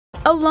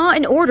A Law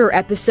 & Order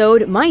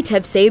episode might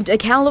have saved a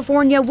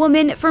California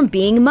woman from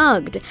being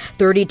mugged.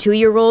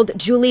 32-year-old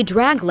Julie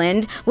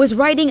Dragland was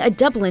riding a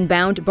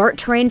Dublin-bound BART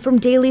train from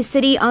Daly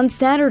City on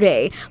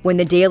Saturday when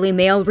the Daily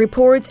Mail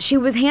reports she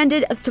was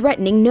handed a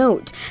threatening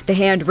note. The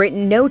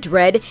handwritten note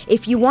read,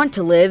 "If you want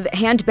to live,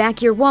 hand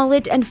back your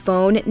wallet and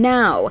phone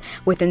now,"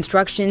 with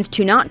instructions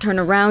to not turn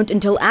around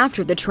until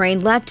after the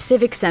train left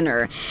Civic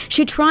Center.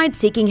 She tried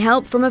seeking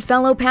help from a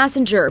fellow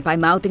passenger by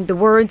mouthing the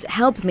words,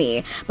 "Help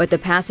me," but the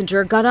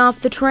passenger got off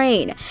the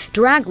train.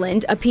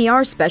 Dragland, a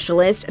PR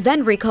specialist,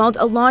 then recalled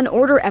a Law &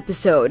 Order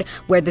episode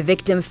where the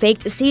victim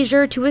faked a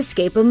seizure to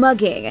escape a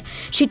mugging.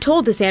 She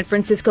told the San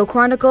Francisco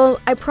Chronicle,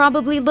 "I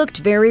probably looked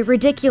very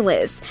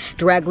ridiculous."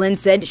 Dragland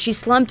said she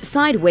slumped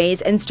sideways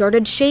and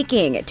started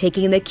shaking,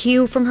 taking the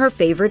cue from her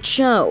favorite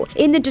show.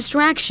 In the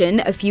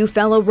distraction, a few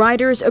fellow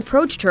riders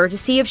approached her to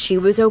see if she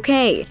was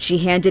okay. She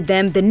handed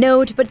them the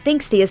note but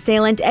thinks the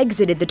assailant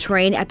exited the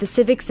train at the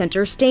Civic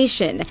Center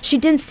station. She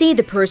didn't see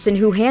the person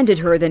who handed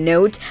her the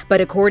note, but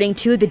according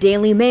to the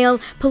Daily Mail,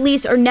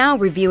 police are now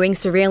reviewing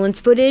surveillance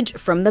footage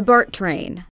from the BART train.